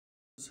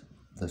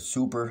the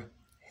Super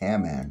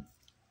Ham Man.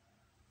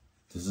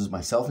 This is my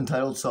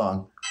self-entitled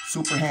song,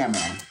 Super Ham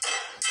Man.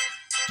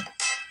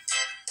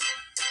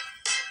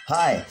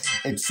 Hi,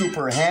 it's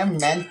Super Ham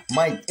Man,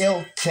 Mike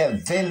Ill,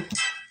 Kevin,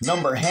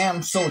 number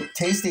ham, so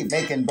tasty,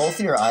 making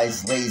both your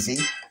eyes lazy.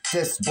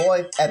 This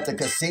boy at the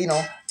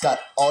casino got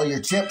all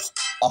your chips,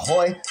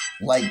 ahoy,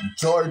 like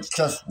George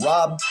just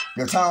robbed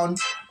your town.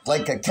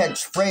 Like a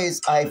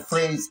catchphrase, I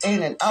phrase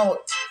in and out,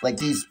 like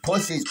these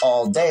pussies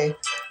all day.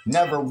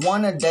 Never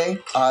won a day,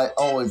 I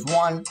always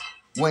won.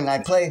 When I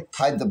play,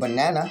 hide the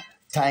banana,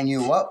 tying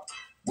you up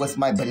with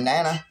my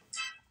banana,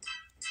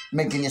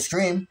 making you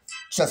scream,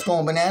 just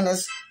going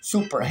bananas.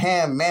 Super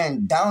Ham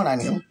Man down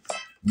on you,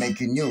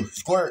 making you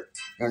squirt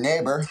your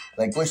neighbor,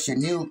 like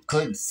wishing you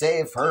could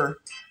save her.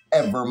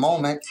 Every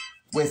moment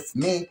with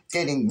me,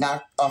 getting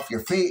knocked off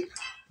your feet.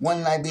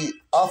 When I beat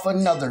off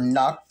another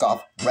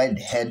knockoff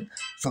redhead,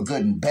 so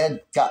good in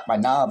bed, got my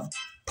knob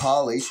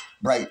polished,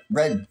 bright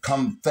red,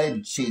 come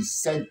fed. She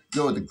said,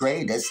 you're the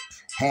greatest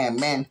ham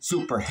man,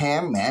 Super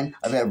Ham Man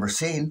I've ever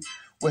seen.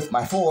 With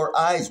my 4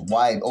 eyes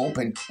wide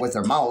open, with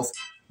her mouth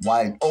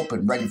wide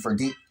open, ready for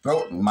deep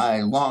throat,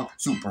 my long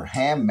Super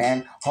Ham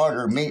Man,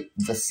 harder meet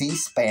the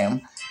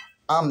C-spam.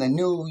 I'm the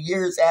New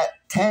Year's at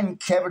 10,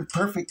 Kevin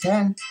Perfect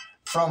 10,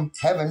 from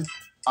heaven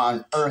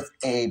on earth,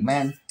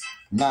 amen.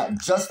 Not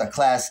just a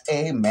class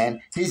A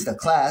man, he's the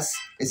class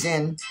is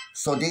in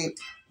so deep,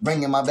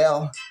 ringing my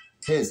bell.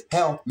 His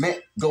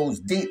helmet goes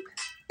deep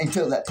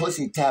until that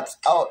pussy taps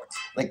out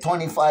like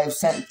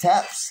 25-cent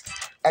taps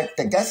at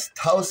the guest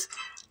house.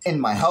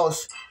 In my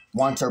house,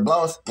 wants her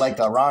blouse like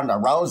a Ronda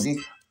Rousey.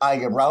 I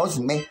arouse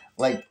me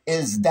like,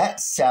 is that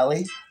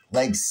Sally?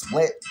 Like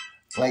split,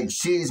 like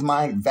she's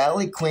my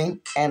valley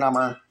queen and I'm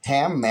her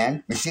ham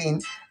man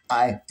machine.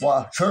 I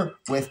wash her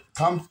with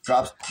cum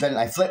drops, then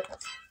I flip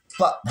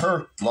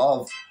her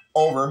love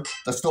over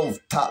the stove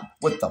top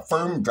with a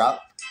firm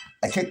drop.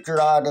 I kicked her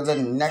out of the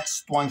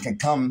next one can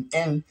come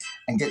in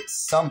and get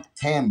some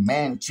ham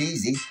man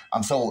cheesy.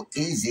 I'm so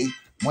easy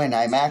when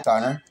I mac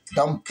on her,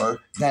 dump her,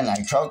 then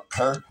I truck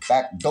her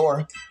back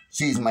door.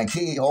 She's my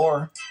key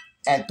whore.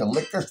 At the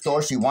liquor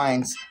store she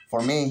whines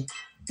for me.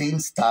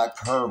 Beanstalk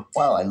her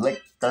while I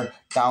lick her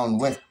down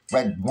with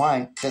red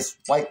wine. This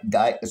white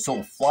guy is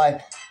so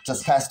fly,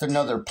 just passed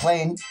another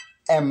plane.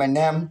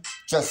 Eminem,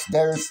 just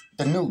there's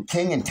the new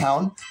king in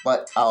town,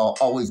 but I'll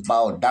always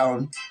bow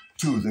down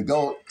to the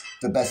GOAT,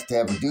 the best to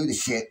ever do the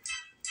shit.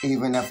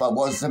 Even if I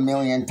was a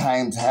million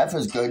times half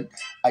as good,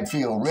 I'd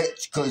feel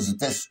rich, cause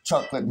this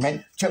chocolate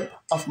mint chip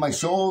off my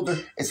shoulder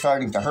is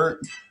starting to hurt.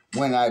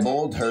 When I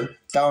bowled her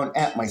down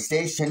at my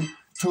station,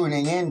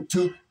 tuning in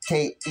to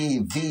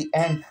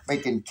KEVN,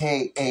 making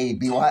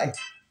KABY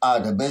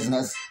out of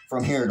business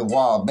from here to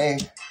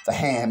Waubay. The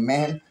Ham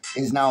Man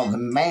is now the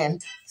man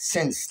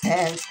since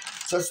 10.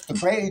 Just the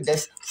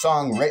greatest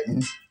song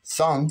written,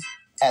 sung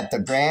at the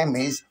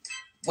Grammys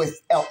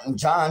with Elton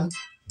John.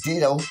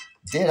 Ditto,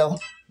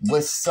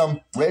 with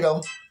some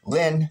riddle,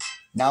 Lynn.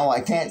 Now I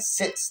can't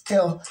sit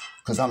still,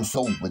 cause I'm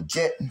so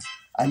legit.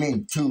 I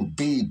mean to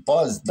be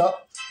buzzed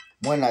up.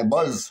 When I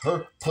buzz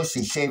her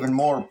pussy, shaving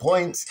more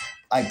points.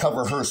 I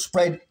cover her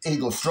spread,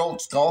 eagle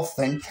strokes,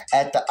 golfing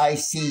at the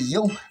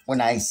ICU.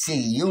 When I see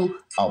you,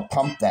 I'll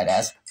pump that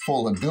ass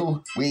full of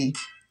gooey.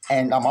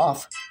 And I'm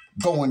off,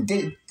 going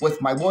deep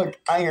with my wood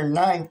iron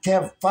 9.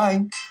 Kev,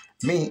 find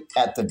me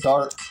at the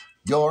dart.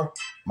 You're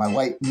my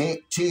white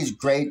meat, cheese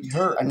grade,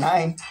 her a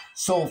 9.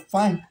 So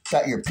fine,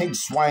 got your pig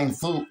swine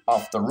flu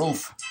off the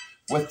roof.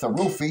 With the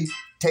roofie,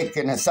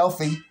 taking a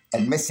selfie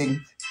and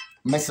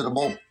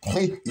missable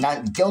plea,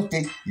 not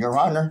guilty, Your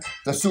Honor.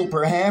 The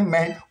Super Ham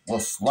Man will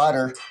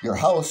slaughter your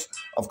house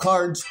of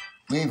cards,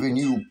 leaving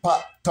you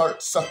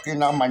Pop-Tart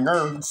sucking on my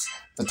nerves.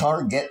 The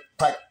target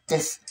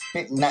practice,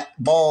 hitting that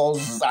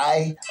bull's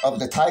eye of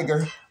the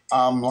tiger.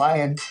 I'm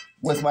lying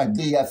with my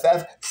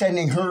BFF,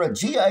 sending her a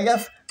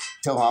GIF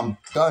till I'm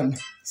done.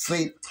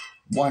 Sleep,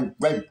 one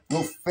red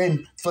roof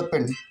in,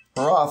 flipping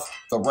her off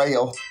the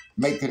rail,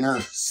 making her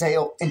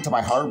sail into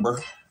my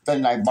harbor.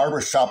 Then I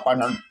barbershop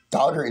on her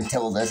daughter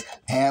until this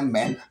ham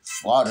man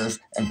slaughters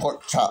and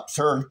pork chops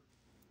her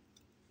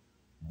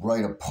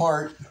right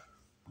apart.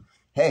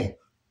 Hey,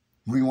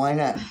 rewind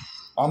that.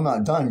 I'm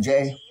not done,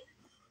 Jay.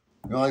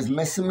 You're always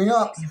messing me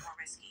up. I'm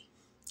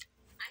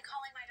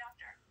calling my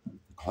doctor.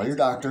 Call your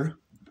doctor.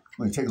 I'm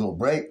going to take a little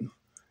break, and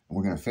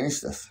we're going to finish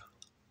this.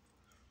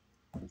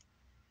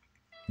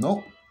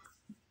 Nope.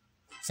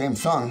 Same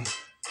song.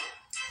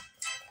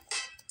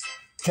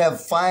 Kev,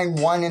 fine,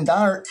 wine and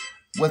dart.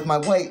 With my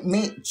white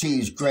meat,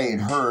 cheese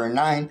grade, her a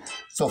 9.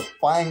 So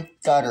fine,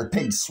 got her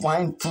pig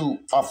swine flew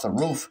off the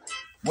roof.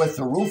 With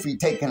the roofie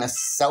taking a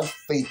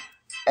selfie.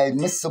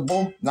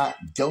 Admissible, not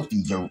guilty,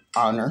 Your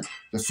Honor.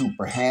 The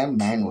Super Ham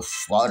Man will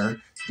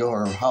slaughter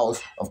your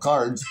house of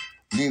cards,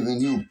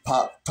 leaving you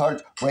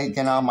Pop-Tarts,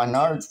 raking on my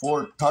nards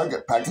for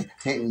target practice,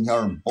 hitting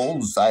your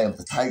bullseye of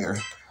the tiger.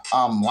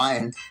 I'm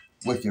lying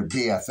with your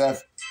BFF,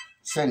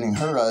 sending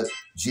her a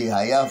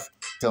GIF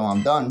till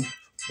I'm done.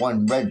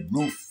 One red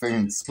roof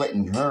and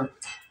splitting her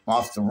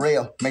off the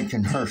rail,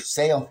 making her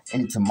sail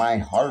into my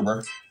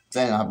harbor.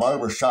 Then a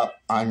barber shop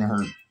on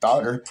her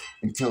daughter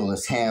until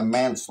this ham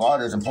man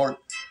slaughters and pork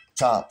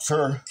chops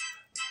her.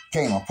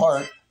 Came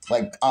apart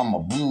like I'm a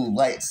blue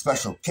light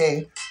special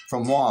K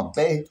from Waugh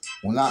Bay.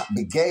 Will not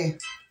be gay.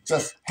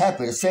 Just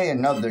happy to say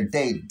another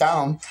day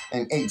down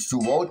in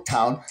H2O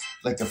town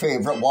like a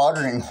favorite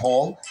watering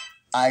hole.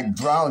 I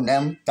drown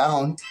them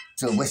down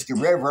to the Whiskey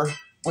River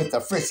with a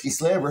frisky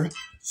sliver.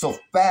 So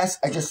fast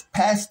I just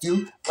passed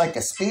you like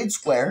a speed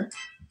square.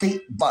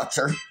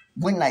 Beatboxer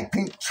when I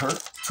pinch her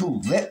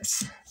 2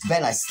 lips.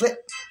 Then I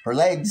slip her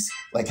legs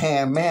like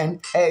ham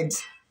and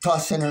eggs.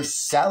 Tossing her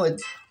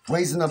salad,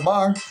 raising the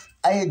bar.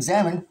 I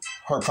examine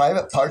her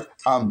private part.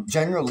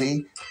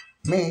 Generally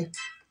me,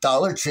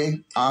 Dollar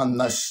Tree on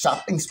the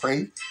shopping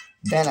spree.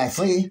 Then I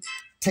flee,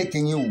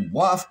 taking you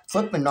off,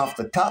 flipping off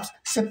the tops,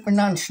 sipping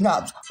on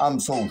schnapps. I'm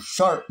so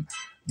sharp,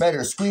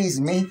 better squeeze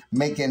me,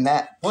 making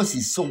that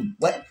pussy so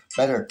wet.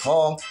 Better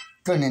call,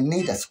 gonna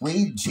need a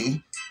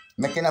squeegee.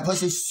 Making that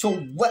pussy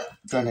so wet,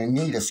 gonna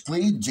need a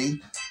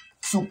squeegee.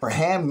 Super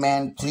ham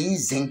man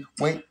pleasing,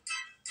 wait,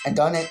 I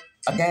done it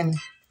again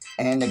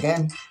and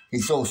again.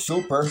 He's so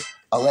super,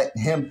 I'll let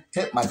him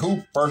hit my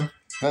hooper,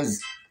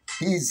 cause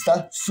he's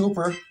the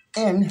super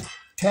in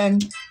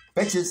 10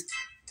 bitches,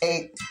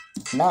 8,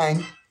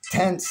 9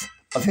 tenths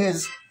of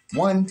his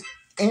 1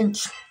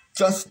 inch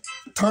just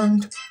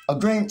turned a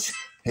Grinch.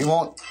 He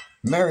won't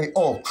marry,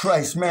 oh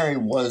Christ, Mary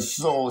was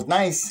so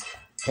nice.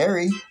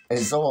 Harry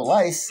is so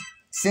lice,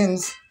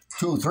 sins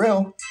to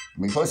thrill,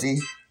 me pussy,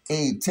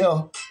 eat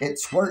till it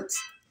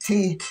squirts,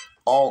 tea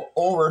all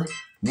over,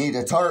 need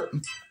a tart,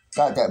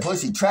 got that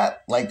pussy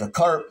trapped like a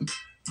carp.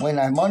 When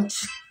I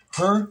munch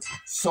her,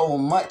 so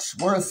much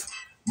worth,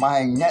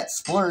 my net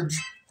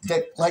splurge,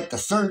 thick like the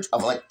surge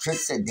of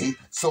electricity.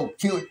 So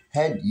cute,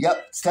 head,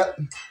 yup, step,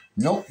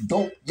 nope,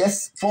 don't,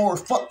 yes, for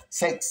fuck's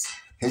sakes.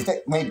 His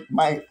dick made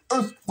my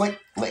earthquake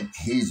like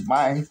he's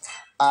my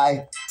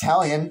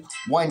Italian.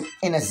 1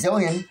 in a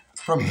zillion,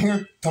 from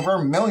here to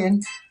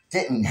Vermilion.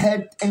 Getting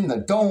head in the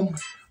dome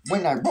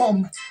when I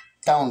roam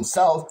down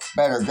south.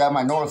 Better grab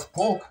my North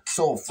Pole,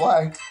 so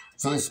fly.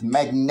 So this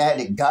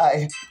magnetic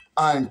guy,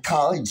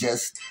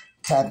 oncologist,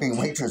 tapping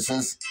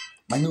waitresses.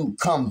 My new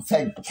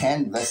cum-fed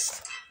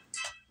canvas.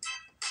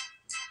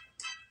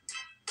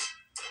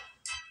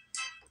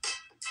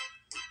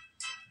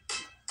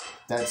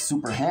 That's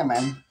Super Ham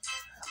Man.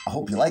 I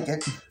hope you like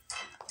it.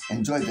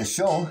 Enjoy the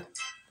show.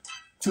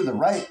 To the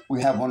right,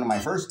 we have one of my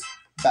first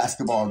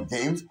basketball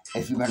games.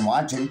 If you've been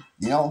watching,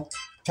 you know,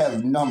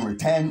 Kev number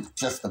 10,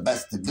 just the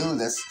best to do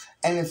this.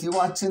 And if you're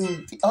watching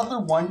the other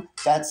one,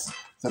 that's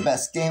the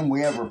best game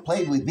we ever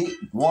played. We beat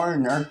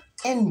Warner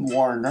in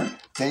Warner.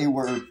 They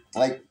were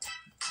like,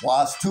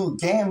 lost 2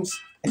 games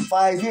in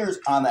 5 years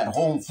on that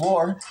home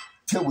floor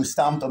till we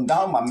stomped them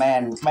down. My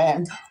man,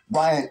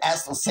 Ryan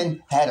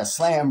Asselson had a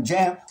slam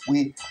jam.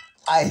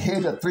 I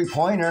hit a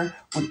 3-pointer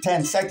with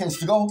 10 seconds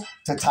to go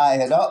to tie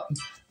it up.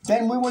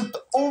 Then we went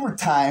to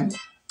overtime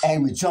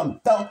and we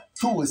jumped out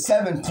to a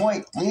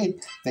 7-point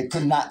lead. They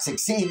could not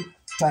succeed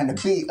trying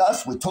to beat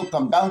us. We took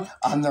them down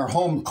on their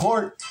home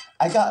court.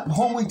 I got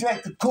home, we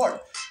drank the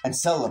court and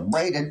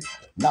celebrated.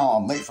 Now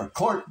I'm late for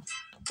court.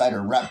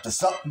 Better wrap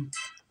this up.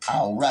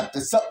 I'll wrap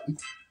this up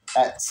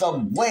at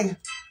Subway.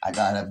 I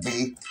gotta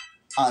be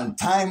on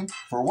time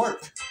for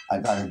work. I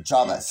got a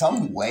job at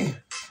Subway,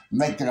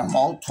 making them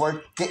all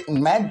twerk,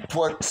 getting mad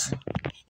twerks.